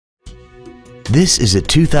This is a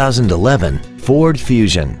 2011 Ford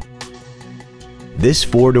Fusion. This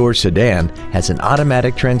four-door sedan has an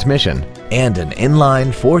automatic transmission and an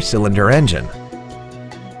inline four-cylinder engine.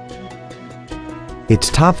 Its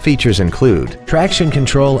top features include traction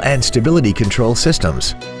control and stability control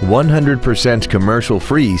systems, 100%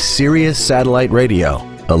 commercial-free Sirius satellite radio,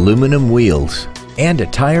 aluminum wheels, and a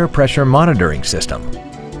tire pressure monitoring system.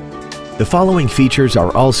 The following features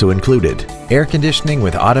are also included: air conditioning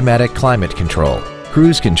with automatic climate control,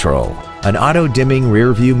 cruise control, an auto-dimming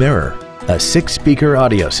rear-view mirror, a 6-speaker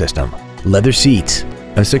audio system, leather seats,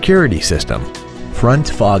 a security system,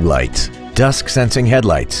 front fog lights, dusk-sensing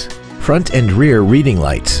headlights, front and rear reading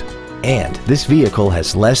lights, and this vehicle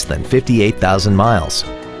has less than 58,000 miles.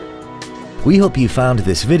 We hope you found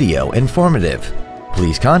this video informative.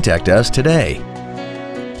 Please contact us today.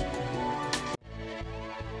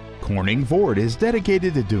 Corning Ford is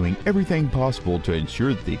dedicated to doing everything possible to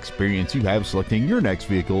ensure that the experience you have selecting your next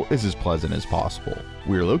vehicle is as pleasant as possible.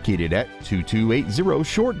 We're located at 2280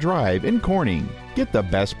 Short Drive in Corning. Get the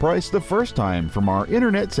best price the first time from our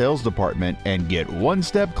internet sales department and get one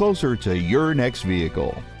step closer to your next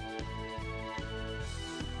vehicle.